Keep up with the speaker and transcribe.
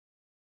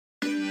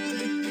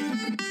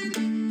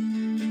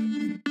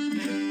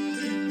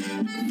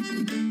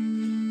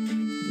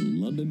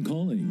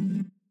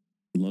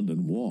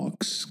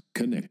Walks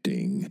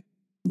Connecting.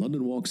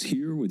 London Walks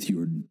here with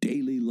your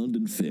daily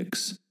London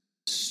fix.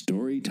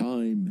 Story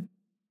time,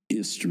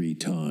 history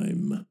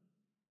time.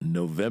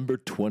 November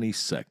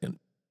 22nd.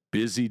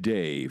 Busy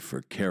day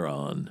for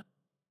Charon.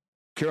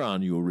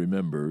 Charon, you'll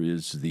remember,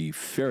 is the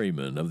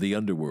ferryman of the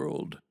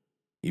underworld.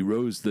 He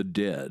rows the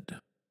dead,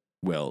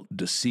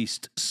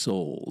 deceased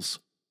souls,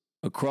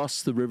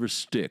 across the river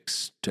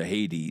Styx to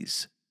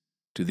Hades,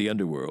 to the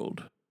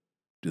underworld,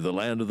 to the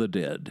land of the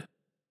dead.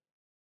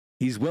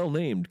 He's well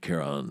named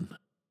Charon.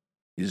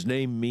 His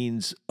name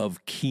means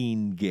of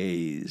keen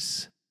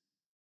gaze.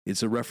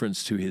 It's a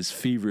reference to his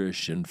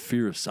feverish and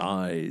fierce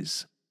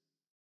eyes.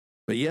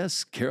 But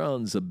yes,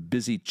 Charon's a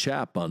busy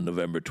chap on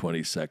November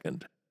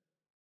 22nd.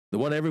 The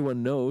one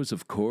everyone knows,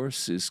 of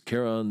course, is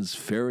Charon's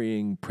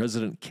ferrying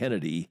President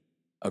Kennedy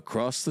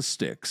across the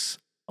Styx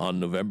on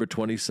November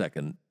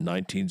 22nd,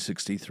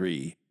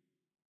 1963.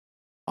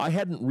 I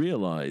hadn't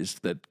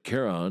realized that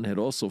Charon had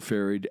also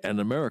ferried an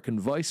American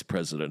vice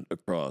president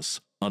across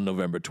on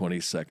November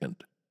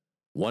 22nd,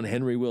 one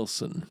Henry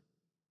Wilson.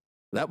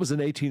 That was in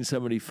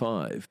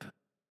 1875.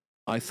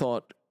 I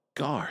thought,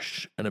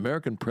 gosh, an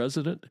American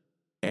president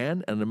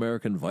and an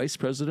American vice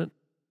president,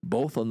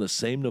 both on the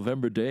same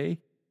November day?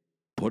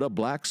 Put a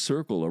black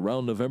circle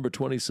around November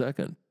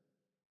 22nd.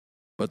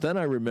 But then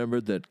I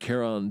remembered that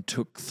Charon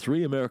took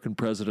 3 American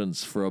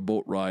presidents for a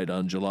boat ride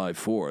on July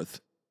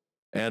 4th,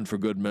 and for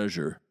good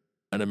measure,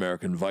 an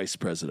American vice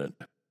president.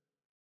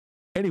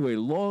 Anyway,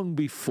 long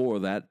before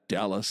that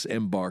Dallas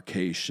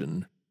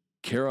embarkation,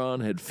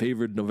 Charon had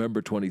favored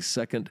November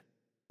 22nd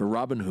for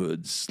Robin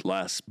Hood's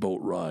last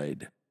boat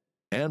ride,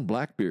 and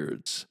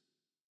Blackbeard's,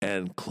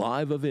 and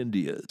Clive of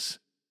India's.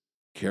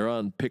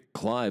 Charon picked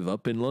Clive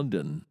up in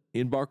London,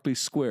 in Berkeley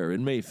Square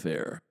in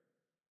Mayfair.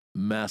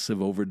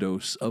 Massive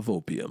overdose of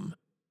opium.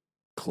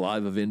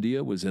 Clive of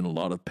India was in a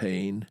lot of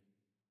pain.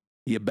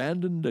 He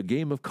abandoned a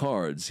game of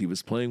cards he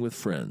was playing with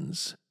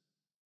friends.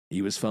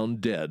 He was found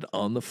dead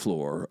on the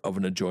floor of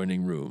an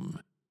adjoining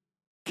room.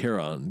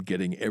 Charon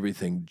getting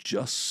everything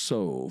just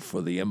so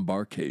for the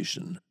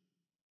embarkation.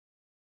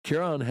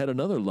 Charon had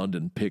another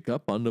London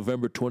pickup on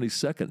November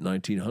 22nd,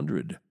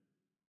 1900.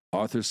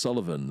 Arthur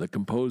Sullivan, the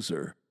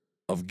composer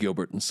of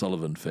Gilbert and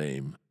Sullivan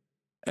fame.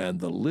 And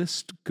the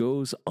list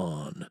goes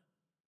on.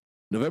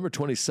 November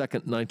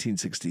 22nd,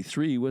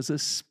 1963 was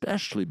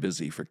especially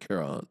busy for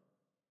Charon.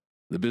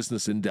 The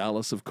business in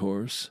Dallas, of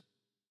course,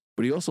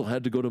 but he also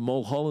had to go to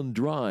Mulholland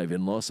Drive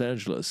in Los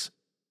Angeles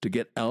to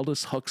get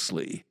Aldous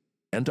Huxley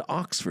and to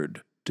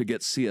Oxford to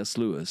get C.S.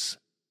 Lewis.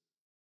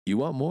 You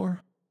want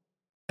more?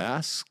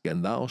 Ask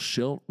and thou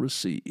shalt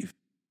receive.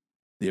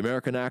 The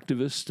American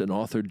activist and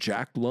author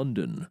Jack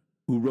London,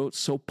 who wrote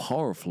so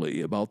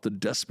powerfully about the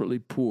desperately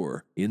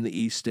poor in the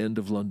East End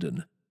of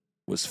London,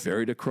 was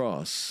ferried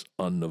across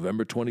on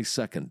November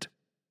 22nd,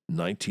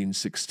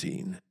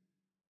 1916.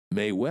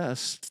 Mae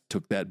West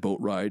took that boat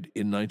ride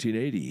in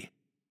 1980.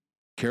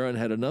 Charon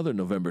had another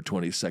November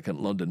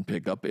 22nd London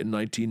pickup in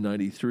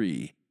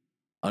 1993.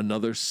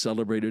 Another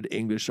celebrated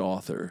English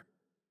author,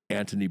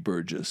 Anthony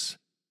Burgess.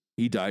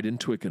 He died in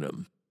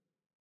Twickenham.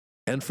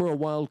 And for a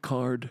wild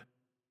card,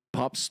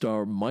 pop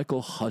star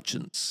Michael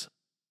Hutchence.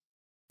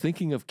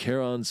 Thinking of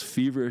Charon's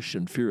feverish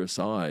and fierce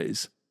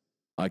eyes,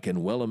 I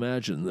can well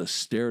imagine the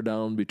stare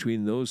down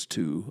between those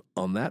two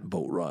on that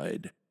boat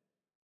ride.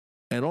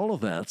 And all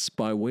of that's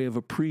by way of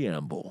a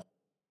preamble,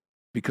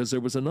 because there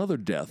was another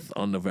death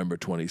on November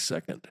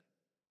 22nd,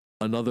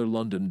 another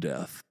London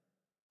death,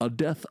 a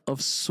death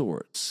of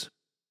sorts.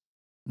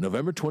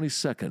 November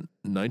 22nd,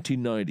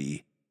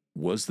 1990,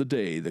 was the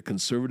day the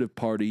Conservative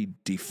Party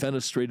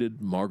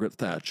defenestrated Margaret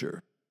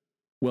Thatcher.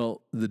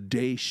 Well, the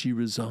day she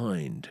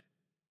resigned.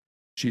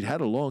 She'd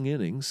had a long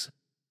innings.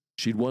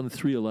 She'd won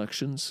 3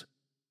 elections,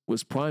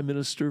 was Prime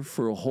Minister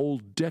for a whole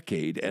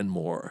decade and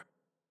more.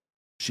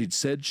 She'd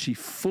said she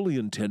fully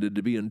intended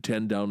to be in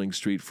 10 Downing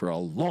Street for a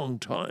long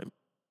time,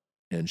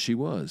 and she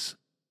was.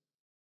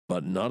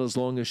 But not as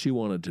long as she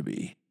wanted to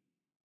be.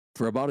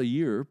 For about a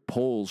year,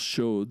 polls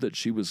showed that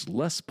she was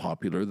less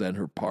popular than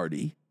her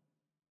party.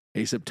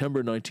 A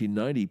September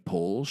 1990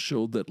 poll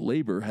showed that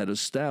Labour had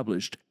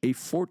established a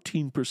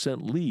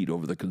 14% lead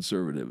over the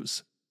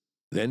Conservatives.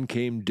 Then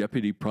came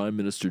Deputy Prime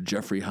Minister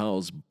Geoffrey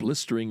Howe's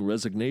blistering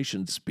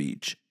resignation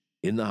speech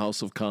in the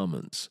House of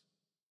Commons.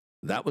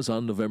 That was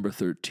on November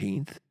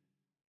 13th.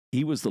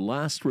 He was the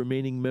last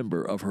remaining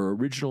member of her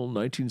original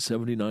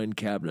 1979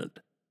 cabinet.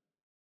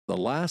 The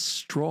last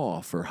straw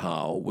for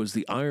Howe was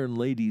the Iron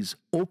Lady's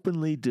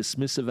openly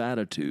dismissive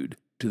attitude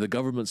to the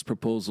government's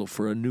proposal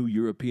for a new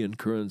European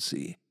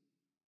currency.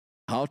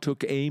 Howe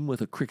took aim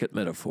with a cricket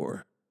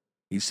metaphor.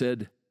 He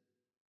said,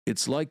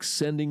 "It's like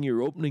sending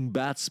your opening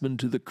batsmen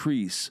to the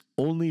crease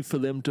only for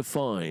them to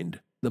find,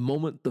 the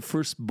moment the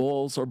first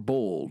balls are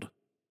bowled,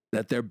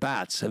 that their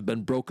bats have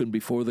been broken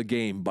before the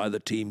game by the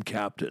team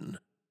captain."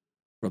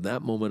 From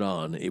that moment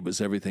on, it was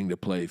everything to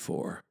play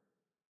for.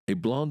 A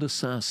blonde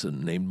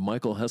assassin named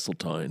Michael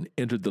Heseltine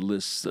entered the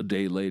lists a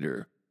day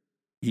later.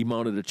 He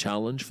mounted a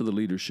challenge for the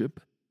leadership.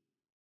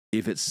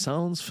 If it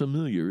sounds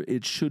familiar,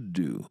 it should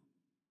do.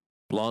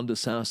 Blonde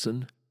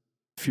Assassin,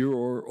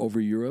 Furor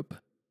over Europe,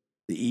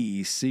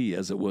 the EEC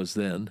as it was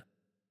then.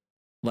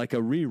 Like a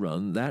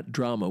rerun, that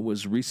drama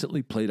was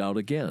recently played out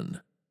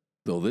again,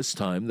 though this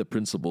time the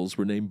principals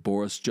were named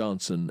Boris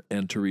Johnson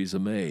and Theresa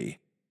May.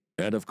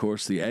 And of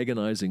course, the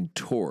agonizing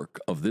torque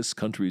of this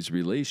country's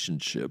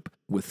relationship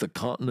with the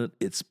continent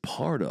it's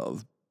part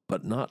of,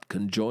 but not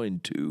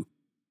conjoined to,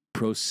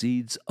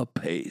 proceeds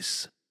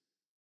apace.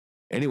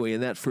 Anyway,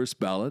 in that first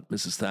ballot,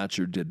 Mrs.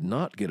 Thatcher did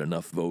not get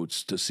enough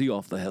votes to see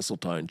off the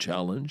Heseltine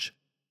challenge.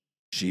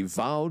 She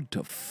vowed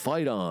to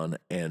fight on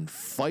and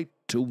fight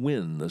to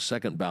win the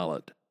second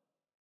ballot.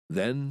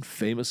 Then,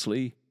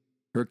 famously,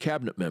 her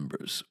cabinet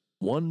members,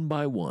 one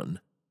by one,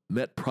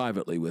 met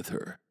privately with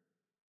her.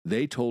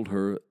 They told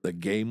her the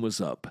game was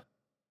up.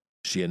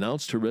 She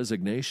announced her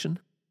resignation.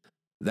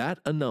 That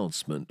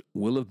announcement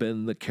will have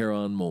been the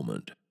Caron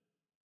moment.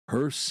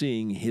 Her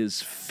seeing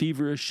his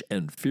feverish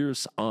and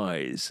fierce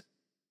eyes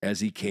as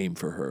he came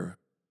for her.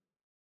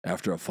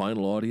 After a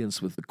final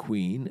audience with the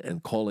Queen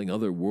and calling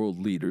other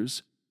world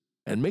leaders,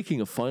 and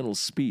making a final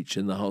speech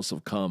in the House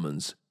of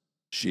Commons,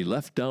 she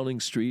left Downing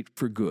Street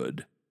for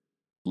good,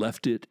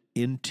 left it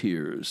in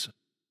tears.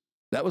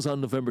 That was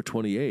on November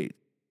 28th.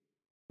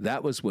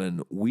 That was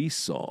when we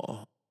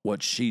saw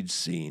what she'd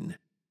seen,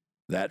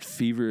 that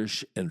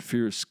feverish and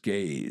fierce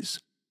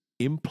gaze,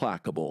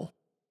 implacable,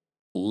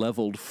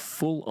 leveled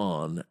full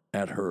on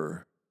at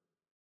her.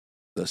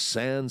 The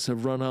sands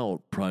have run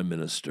out, Prime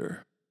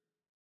Minister.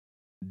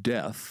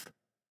 Death,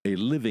 a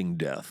living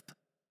death,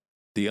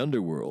 the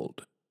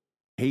underworld,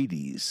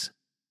 Hades.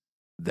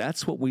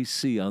 That's what we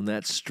see on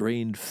that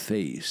strained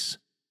face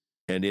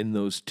and in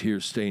those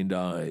tear-stained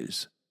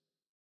eyes.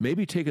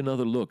 Maybe take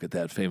another look at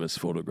that famous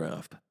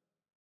photograph.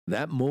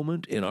 That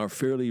moment in our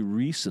fairly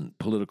recent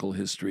political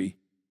history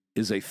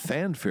is a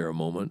fanfare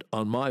moment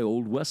on my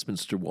old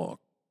Westminster walk.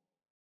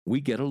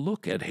 We get a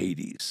look at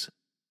Hades.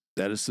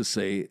 That is to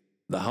say,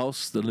 the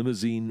house the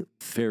limousine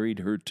ferried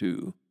her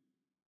to.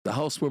 The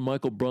house where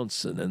Michael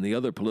Brunson and the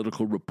other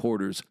political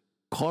reporters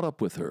caught up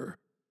with her,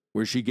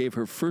 where she gave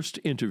her first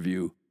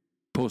interview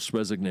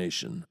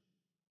post-resignation.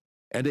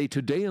 And a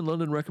Today in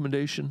London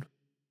recommendation?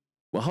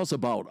 Well, how's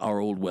about our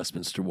old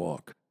Westminster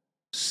walk?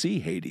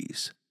 See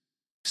Hades.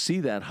 See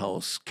that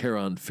house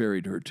Caron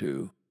ferried her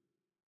to.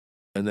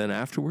 And then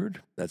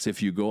afterward, that's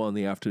if you go on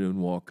the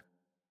afternoon walk,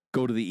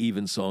 go to the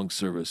evensong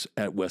service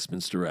at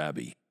Westminster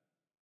Abbey.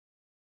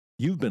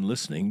 You've been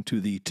listening to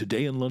the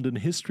Today in London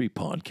History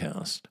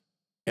podcast,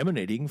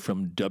 emanating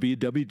from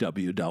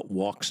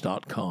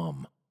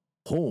www.walks.com,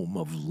 home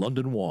of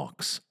London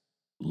Walks,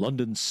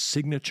 London's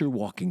signature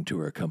walking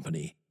tour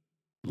company,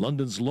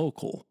 London's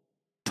local,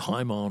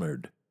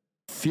 time-honored,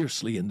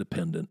 fiercely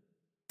independent,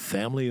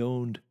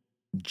 family-owned,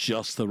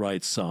 just the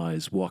right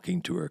size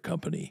walking tour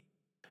company.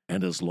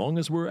 And as long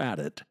as we're at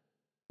it,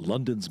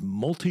 London's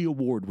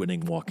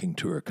multi-award-winning walking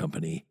tour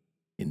company,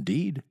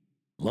 indeed,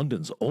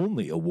 London's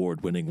only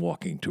award-winning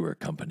walking tour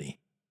company.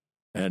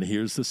 And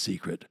here's the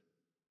secret.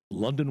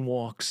 London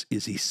Walks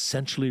is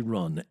essentially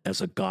run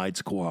as a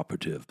guides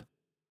cooperative.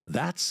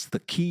 That's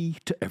the key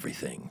to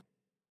everything.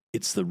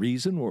 It's the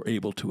reason we're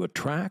able to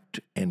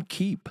attract and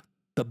keep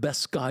the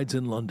best guides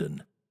in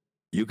London.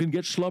 You can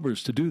get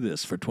schlubbers to do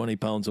this for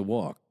 £20 a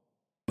walk,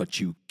 but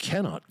you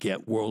cannot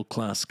get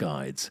world-class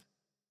guides,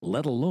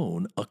 let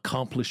alone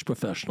accomplished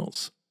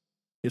professionals.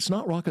 It's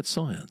not rocket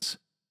science.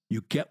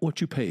 You get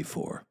what you pay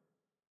for.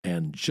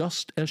 And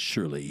just as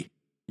surely,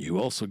 you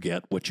also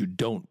get what you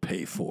don't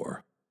pay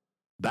for.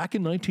 Back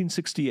in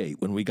 1968,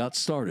 when we got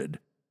started,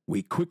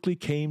 we quickly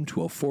came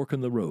to a fork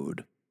in the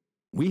road.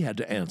 We had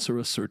to answer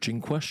a searching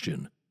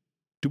question.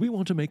 Do we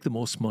want to make the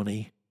most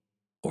money,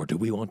 or do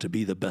we want to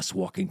be the best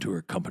walking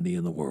tour company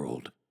in the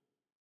world?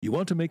 You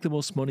want to make the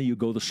most money, you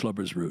go the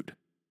schlubbers route.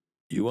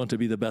 You want to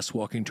be the best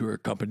walking tour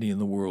company in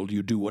the world,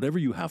 you do whatever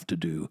you have to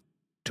do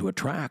to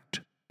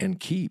attract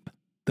and keep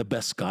the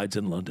best guides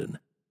in London.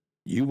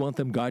 You want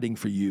them guiding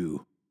for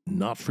you,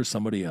 not for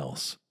somebody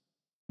else.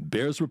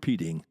 Bears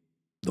repeating,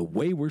 the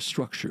way we're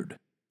structured,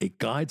 a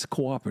guides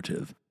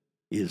cooperative,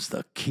 is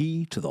the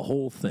key to the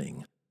whole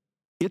thing.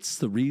 It's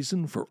the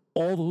reason for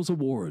all those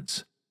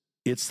awards.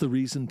 It's the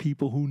reason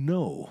people who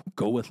know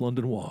go with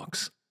London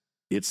Walks.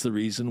 It's the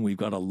reason we've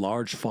got a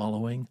large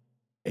following,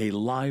 a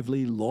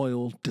lively,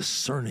 loyal,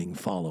 discerning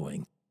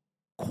following.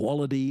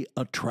 Quality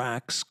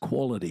attracts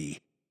quality.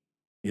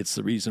 It's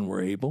the reason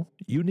we're able,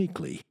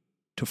 uniquely,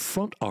 to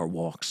front our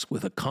walks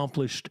with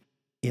accomplished,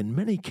 in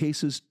many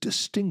cases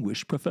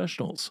distinguished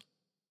professionals.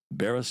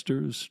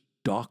 Barristers,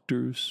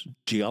 doctors,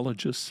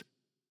 geologists,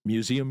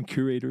 museum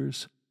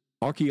curators,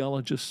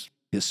 archaeologists,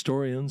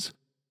 historians,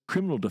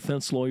 criminal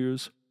defense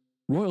lawyers,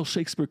 Royal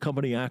Shakespeare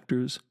Company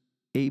actors,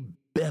 a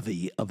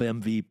bevy of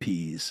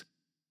MVPs,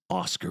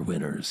 Oscar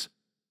winners,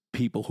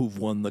 people who've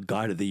won the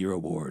Guide of the Year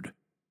award.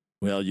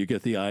 Well, you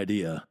get the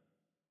idea.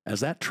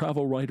 As that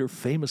travel writer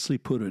famously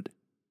put it,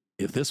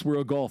 if this were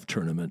a golf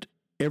tournament,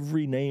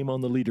 every name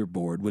on the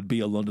leaderboard would be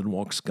a London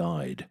Walks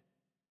guide.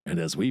 And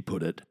as we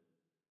put it,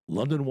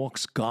 London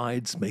Walks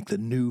guides make the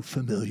new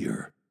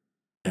familiar,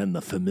 and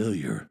the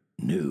familiar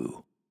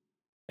new.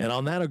 And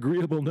on that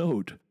agreeable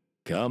note,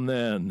 come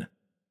then,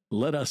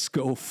 let us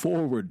go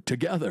forward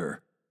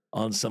together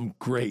on some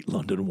great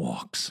London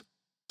walks.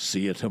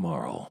 See you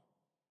tomorrow.